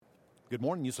Good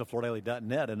morning,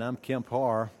 USFLoredaily.net, and I'm Kemp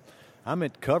Harr. I'm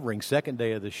covering second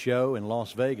day of the show in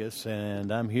Las Vegas,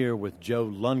 and I'm here with Joe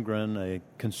Lundgren, a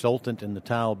consultant in the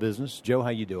tile business. Joe,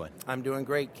 how you doing? I'm doing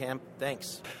great, Kemp.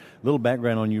 Thanks. A little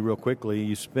background on you real quickly.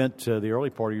 You spent the early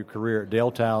part of your career at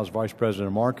Dale Tile as Vice President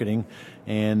of Marketing,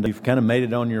 and you've kind of made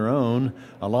it on your own.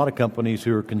 A lot of companies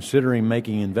who are considering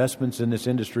making investments in this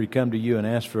industry come to you and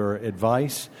ask for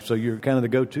advice, so you're kind of the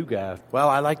go-to guy. Well,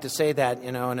 I like to say that,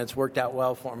 and it's worked out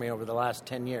well for me over the last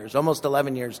 10 years, almost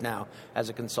 11 years now as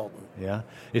a consultant. Yeah.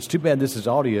 It's too bad this is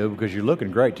audio because you're looking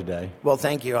great today. Well,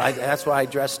 thank you. That's why I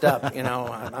dressed up.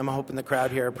 I'm hoping the crowd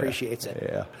here appreciates it.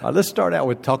 Yeah. Let's start out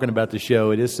with talking about the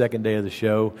show. It is second day of the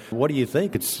show. What do you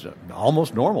think? It's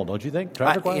almost normal, don't you think,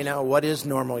 traffic-wise? What is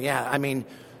normal? Yeah. I mean,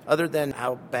 other than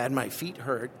how bad my feet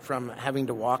hurt from having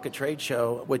to walk a trade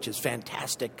show, which is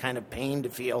fantastic kind of pain to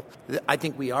feel, I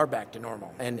think we are back to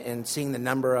normal. And seeing the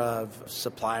number of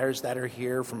suppliers that are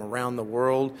here from around the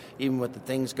world, even with the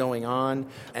things going on,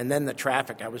 and then the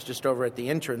traffic. I was just over at the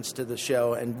entrance to the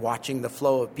show and watching the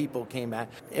flow of people came back.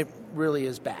 It really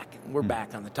is back. We're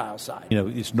back on the tile side.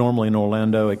 It's normally in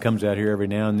Orlando. It comes out here every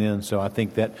now and then, so I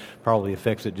think that probably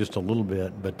affects it just a little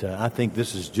bit. But I think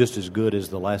this is just as good as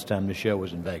the last time the show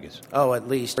was in Vegas. Oh, at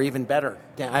least. Or even better.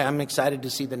 I'm excited to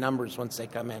see the numbers once they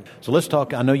come in. So let's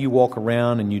talk. I know you walk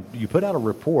around and you put out a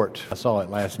report. I saw it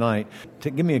last night.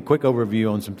 Give me a quick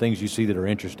overview on some things you see that are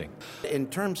interesting. In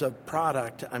terms of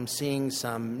product, I'm seeing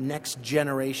some next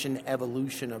generation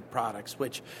evolution of products,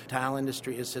 which tile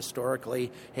industry is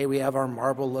historically, we have our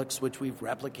marble looks, which we've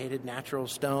replicated natural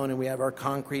stone, and we have our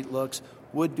concrete looks.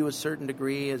 Wood, to a certain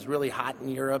degree, is really hot in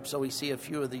Europe, so we see a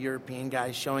few of the European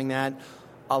guys showing that.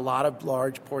 A lot of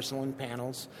large porcelain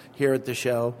panels here at the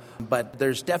show, but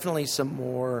there's definitely some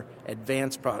more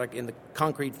advanced product. In the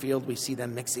concrete field, we see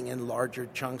them mixing in larger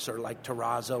chunks or like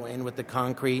terrazzo in with the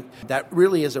concrete. That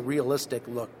really is a realistic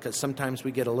look because sometimes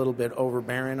we get a little bit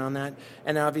overbearing on that.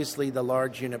 And obviously the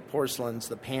large unit porcelains,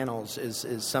 the panels,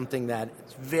 is something that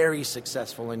is very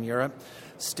successful in Europe.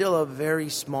 Still a very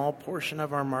small portion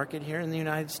of our market here in the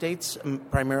United States,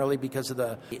 primarily because of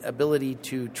the ability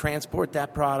to transport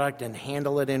that product and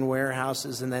handle it in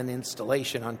warehouses, and then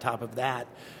installation on top of that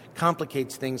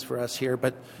complicates things for us here.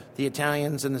 But the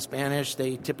Italians and the Spanish,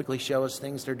 they typically show us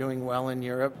things they're doing well in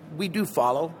Europe. We do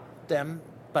follow them,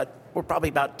 but we're probably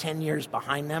about 10 years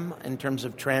behind them in terms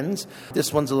of trends.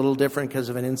 This one's a little different because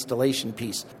of an installation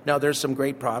piece. Now, there's some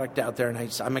great product out there,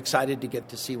 and I'm excited to get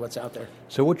to see what's out there.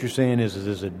 So what you're saying is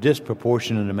there's a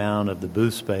disproportionate amount of the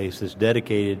booth space that's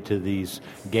dedicated to these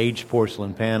gauged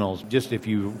porcelain panels, just if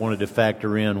you wanted to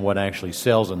factor in what actually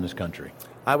sells in this country.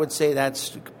 I would say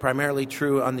that's primarily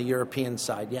true on the European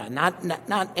side. Yeah, not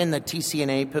in the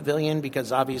TCNA pavilion,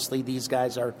 because obviously these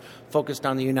guys are focused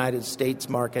on the United States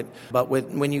market. But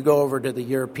when you go over to the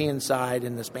European side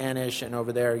and the Spanish and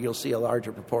over there, you'll see a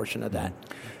larger proportion of that.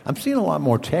 I'm seeing a lot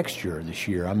more texture this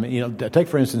year. I mean, take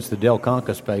for instance the Del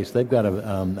Conca space. They've got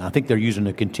I think they're using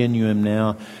a continuum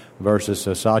now versus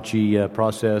a Saatchi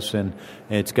process, and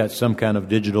it's got some kind of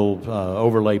digital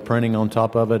overlay printing on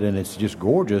top of it, and it's just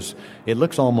gorgeous. It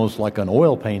looks almost like an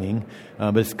oil painting,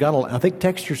 but it's got I think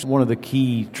texture's one of the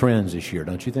key trends this year,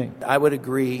 don't you think? I would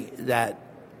agree that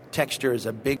texture is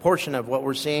a big portion of what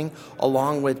we're seeing,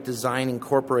 along with design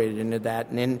incorporated into that.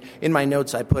 And in my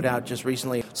notes I put out just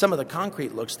recently, some of the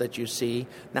concrete looks that you see,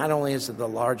 not only is it the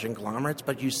large conglomerates,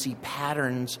 but you see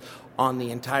patterns on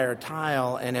the entire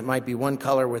tile, and it might be one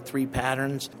color with three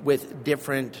patterns with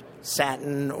different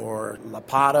satin or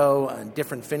lapato and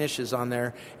different finishes on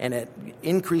there, and it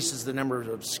increases the number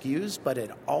of SKUs, but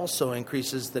it also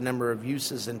increases the number of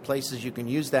uses and places you can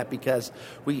use that, because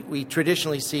we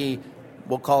traditionally see,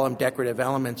 we'll call them decorative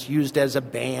elements, used as a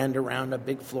band around a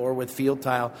big floor with field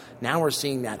tile. Now we're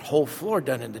seeing that whole floor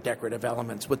done into decorative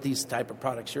elements with these type of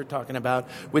products you're talking about,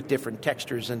 with different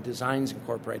textures and designs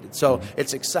incorporated. So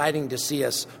it's exciting to see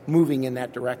us moving in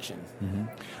that direction. Mm-hmm.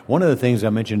 One of the things I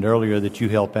mentioned earlier that you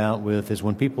help out with is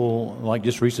when people, like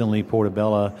just recently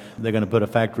Portobello, they're going to put a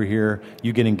factory here,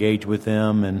 you get engaged with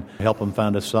them and help them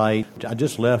find a site. I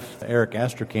just left Eric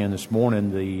Astrachan this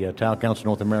morning, the Tile Council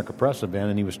North America press event,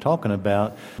 and he was talking about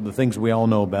the things we all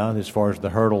know about as far as the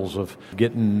hurdles of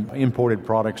getting imported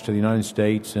products to the United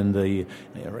States and the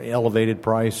elevated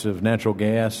price of natural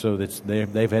gas, so that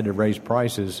they've had to raise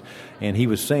prices. And he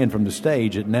was saying from the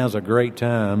stage that now's a great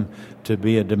time to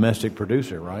be a domestic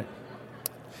producer, right?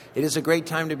 It is a great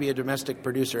time to be a domestic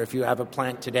producer if you have a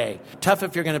plant today. Tough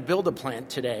if you're going to build a plant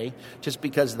today just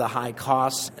because of the high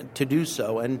costs to do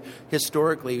so. And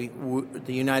historically,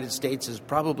 the United States is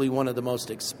probably one of the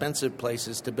most expensive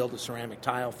places to build a ceramic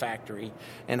tile factory.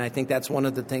 And I think that's one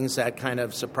of the things that kind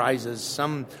of surprises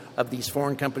some of these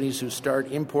foreign companies who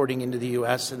start importing into the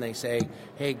U.S. and they say,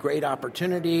 hey, great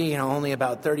opportunity, only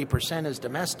about 30% is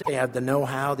domestic. They have the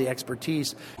know-how, the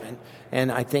expertise,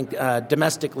 and I think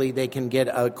domestically they can get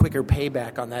a quicker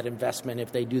payback on that investment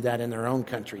if they do that in their own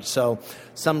country. So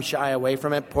some shy away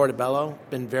from it. Portobello,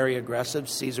 been very aggressive.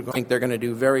 Caesar, I think they're going to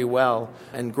do very well,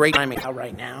 and great timing out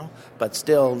right now, but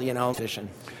still, efficient.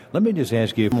 Let me just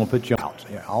ask you, we'll put you out,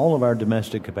 all of our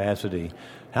domestic capacity,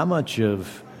 how much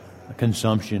of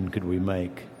consumption could we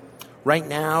make? Right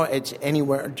now, it's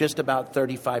anywhere just about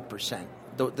 35%.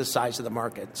 The size of the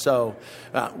market. So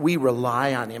we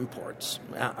rely on imports.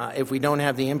 If we don't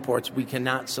have the imports, we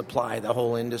cannot supply the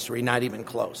whole industry, not even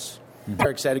close.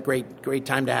 Eric said a great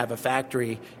time to have a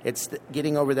factory. It's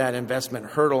getting over that investment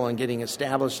hurdle and getting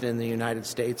established in the United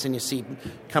States. And you see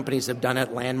companies have done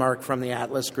it. Landmark from the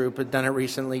Atlas Group had done it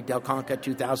recently. Del Conca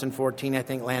 2014, I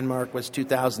think Landmark was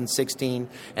 2016.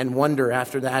 And Wonder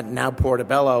after that, and now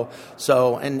Portobello.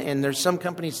 So, and there's some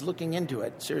companies looking into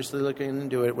it, seriously looking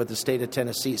into it with the state of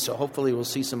Tennessee. So hopefully we'll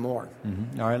see some more.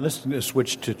 Mm-hmm. All right, let's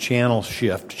switch to channel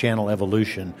shift, channel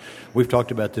evolution. We've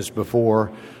talked about this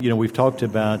before. We've talked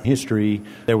about history.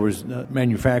 There was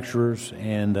manufacturers,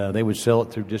 and they would sell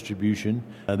it through distribution.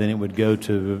 Then it would go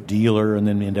to dealer, and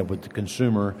then end up with the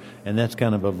consumer. And that's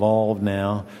kind of evolved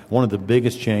now. One of the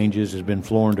biggest changes has been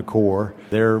Floor & Decor.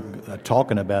 They're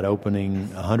talking about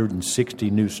opening 160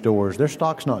 new stores. Their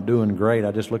stock's not doing great.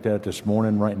 I just looked at it this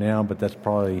morning right now, but that's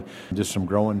probably just some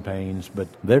growing pains. But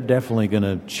they're definitely going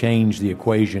to change the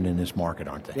equation in this market,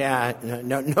 aren't they? Yeah,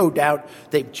 no doubt.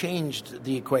 They've changed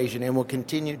the equation and will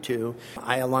continue to.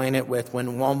 I align it with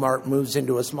when Walmart moves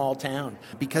into a small town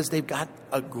because they've got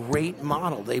a great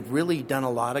model. They've really done a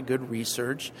lot of good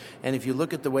research. And if you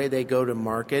look at the way they go to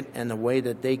market and the way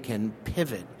that they can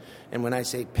pivot, and when I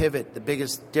say pivot, the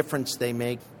biggest difference they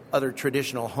make other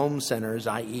traditional home centers,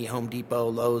 i.e. Home Depot,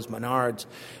 Lowe's, Menards,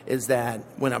 is that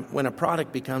when a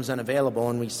product becomes unavailable,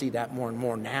 and we see that more and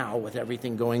more now with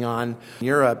everything going on in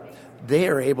Europe, they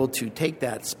are able to take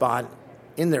that spot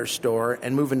in their store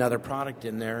and move another product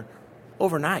in there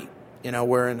overnight.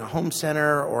 We're in a home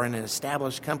center or in an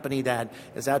established company that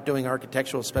is out doing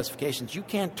architectural specifications. You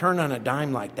can't turn on a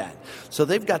dime like that. So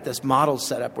they've got this model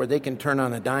set up where they can turn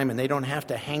on a dime and they don't have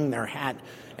to hang their hat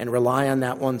and rely on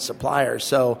that one supplier.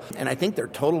 So, and I think their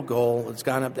total goal has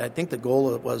gone up. I think the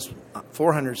goal was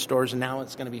 400 stores, and now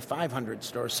it's going to be 500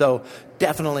 stores. So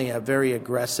definitely a very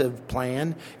aggressive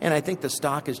plan. And I think the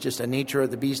stock is just a nature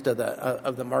of the beast of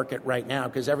the market right now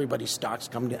because everybody's stocks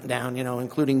come down,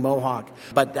 including Mohawk.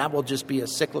 But that will just be a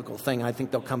cyclical thing. I think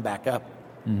they'll come back up.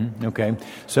 Mm-hmm. Okay.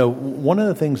 So one of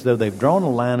the things, though, they've drawn a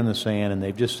line in the sand and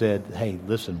they've just said, hey,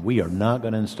 listen, we are not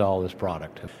going to install this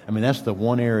product. I mean, that's the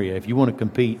one area. If you want to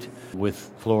compete with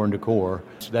Floor & Decor,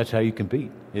 that's how you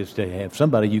compete, is to have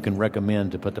somebody you can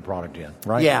recommend to put the product in,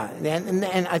 right? Yeah,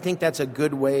 and I think that's a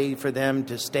good way for them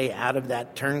to stay out of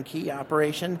that turnkey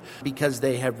operation because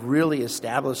they have really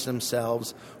established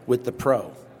themselves with the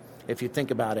pro. If you think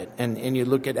about it, and you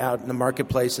look at out in the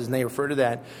marketplaces, and they refer to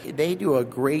that, they do a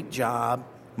great job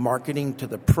marketing to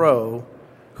the pro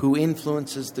who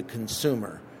influences the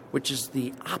consumer, which is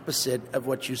the opposite of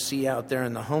what you see out there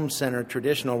in the home center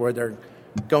traditional where they're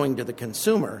going to the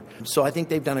consumer. So I think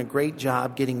they've done a great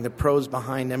job getting the pros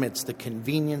behind them. It's the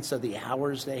convenience of the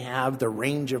hours they have, the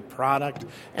range of product,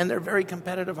 and they're very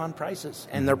competitive on prices.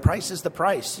 And their price is the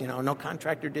price, no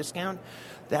contractor discount.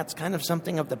 That's kind of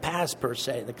something of the past, per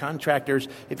se. The contractors,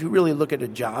 if you really look at a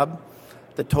job,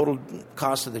 the total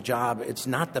cost of the job, it's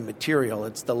not the material,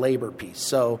 it's the labor piece.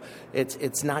 So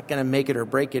it's not going to make it or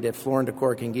break it if Floor &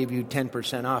 Decor can give you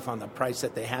 10% off on the price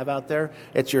that they have out there.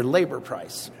 It's your labor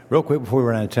price. Real quick before we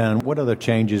run out of time, what other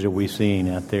changes are we seeing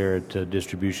out there at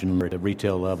distribution or at the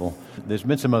retail level? There's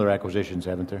been some other acquisitions,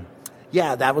 haven't there?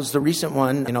 Yeah, that was the recent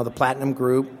one. The Platinum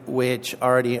Group, which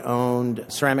already owned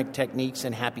Ceramic Techniques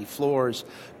and Happy Floors,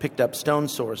 picked up Stone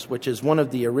Source, which is one of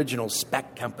the original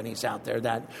spec companies out there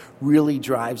that really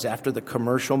drives after the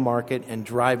commercial market and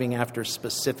driving after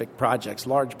specific projects,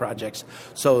 large projects.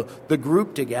 So the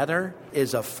group together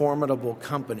is a formidable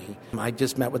company. I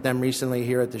just met with them recently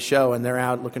here at the show, and they're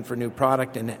out looking for new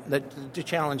product. And the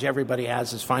challenge everybody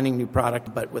has is finding new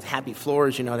product. But with Happy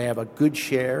Floors, they have a good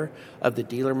share of the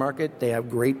dealer market. They have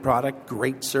great product,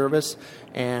 great service,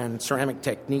 and Ceramic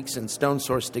Techniques and Stone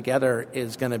Source together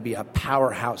is going to be a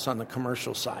powerhouse on the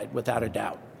commercial side, without a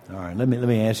doubt. All right, let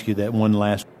me ask you that one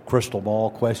last crystal ball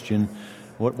question.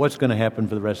 What's going to happen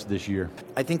for the rest of this year?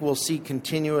 I think we'll see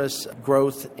continuous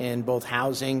growth in both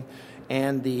housing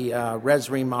and the res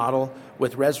remodel,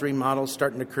 with res remodel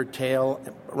starting to curtail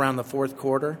around the fourth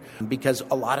quarter because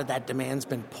a lot of that demand's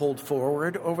been pulled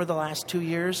forward over the last 2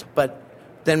 years. But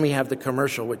then we have the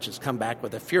commercial, which has come back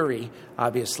with a fury,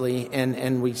 obviously,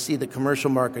 and we see the commercial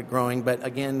market growing. But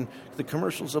again, the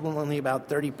commercial's only about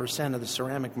 30% of the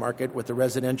ceramic market, with the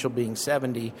residential being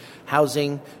 70%.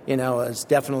 Housing, is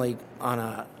definitely on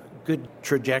a good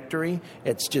trajectory.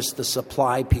 It's just the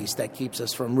supply piece that keeps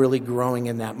us from really growing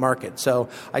in that market. So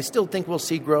I still think we'll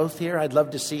see growth here. I'd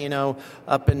love to see,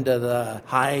 up into the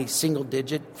high single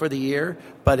digit for the year,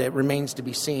 but it remains to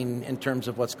be seen in terms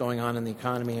of what's going on in the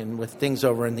economy and with things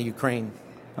over in the Ukraine.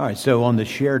 All right, so on the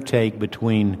share take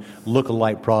between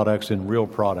look-alike products and real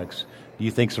products, do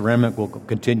you think ceramic will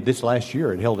continue? This last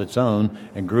year it held its own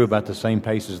and grew about the same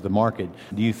pace as the market.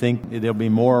 Do you think there'll be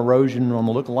more erosion on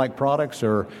the look-alike products,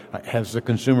 or has the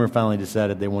consumer finally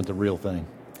decided they want the real thing?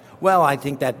 Well, I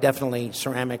think that definitely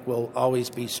ceramic will always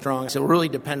be strong. So it will really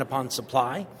depend upon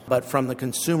supply. But from the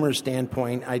consumer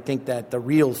standpoint, I think that the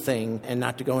real thing, and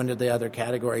not to go into the other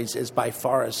categories, is by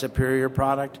far a superior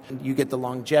product. You get the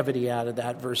longevity out of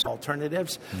that versus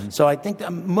alternatives. Mm-hmm. So I think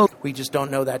that we just don't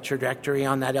know that trajectory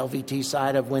on that LVT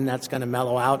side of when that's going to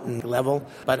mellow out and level.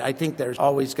 But I think there's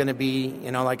always going to be,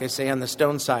 like I say, on the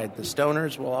stone side, the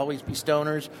stoners will always be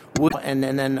stoners. And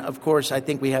then, of course, I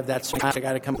think we have that. I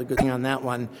got to come to a good thing on that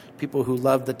one. People who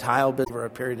love the tile business for a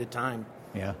period of time.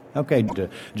 Yeah. Okay.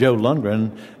 Joe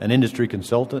Lundgren, an industry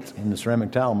consultant in the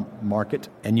ceramic tile market,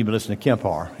 and you've been listening to Kemp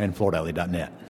Harr and FloorDaily.net.